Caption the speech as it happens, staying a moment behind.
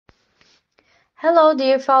Hello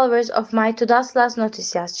dear followers of my Todas las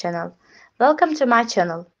Noticias channel. Welcome to my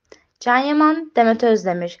channel. Yaman Demet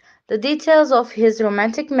Özdemir. The details of his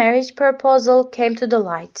romantic marriage proposal came to the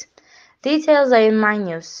light. Details are in my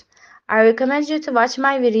news. I recommend you to watch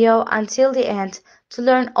my video until the end to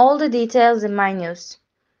learn all the details in my news.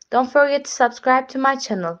 Don't forget to subscribe to my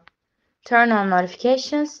channel. Turn on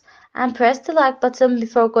notifications and press the like button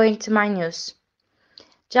before going to my news.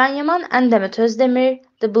 Yaman and Demet Özdemir,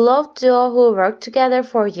 the beloved duo who worked together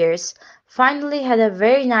for years, finally had a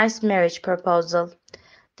very nice marriage proposal.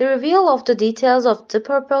 The reveal of the details of the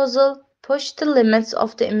proposal pushed the limits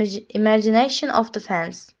of the imagination of the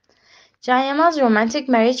fans. Yaman's romantic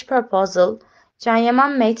marriage proposal.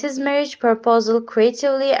 Yaman made his marriage proposal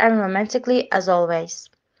creatively and romantically as always.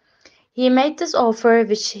 He made this offer,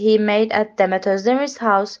 which he made at Demet Özdemir's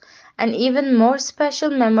house, an even more special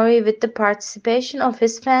memory with the participation of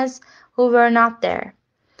his fans who were not there.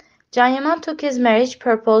 Yaman took his marriage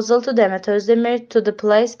proposal to Demet Özdemir to the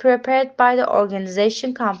place prepared by the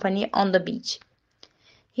organization company on the beach.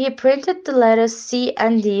 He printed the letters C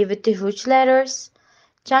and D with the huge letters.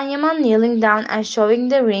 Yaman kneeling down and showing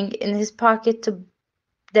the ring in his pocket to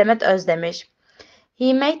Demet Özdemir.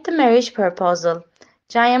 He made the marriage proposal.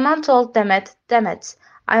 Yaman told Demet, Demet,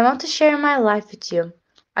 I want to share my life with you.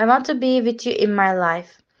 I want to be with you in my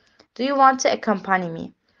life. Do you want to accompany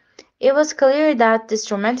me? It was clear that this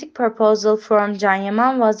romantic proposal from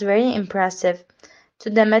Yaman was very impressive to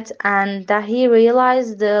Demet and that he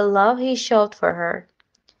realized the love he showed for her.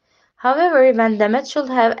 However, when Demet should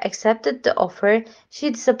have accepted the offer, she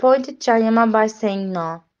disappointed Yaman by saying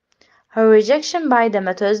no. Her rejection by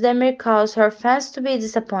Demet Özdemir caused her fans to be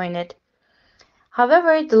disappointed.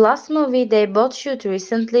 However, the last movie they both shot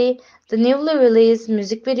recently, the newly released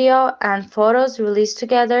music video and photos released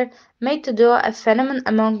together, made the duo a phenomenon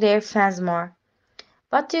among their fans more.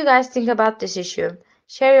 What do you guys think about this issue?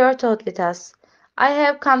 Share your thought with us. I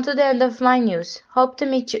have come to the end of my news. Hope to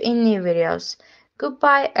meet you in new videos.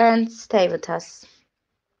 Goodbye and stay with us.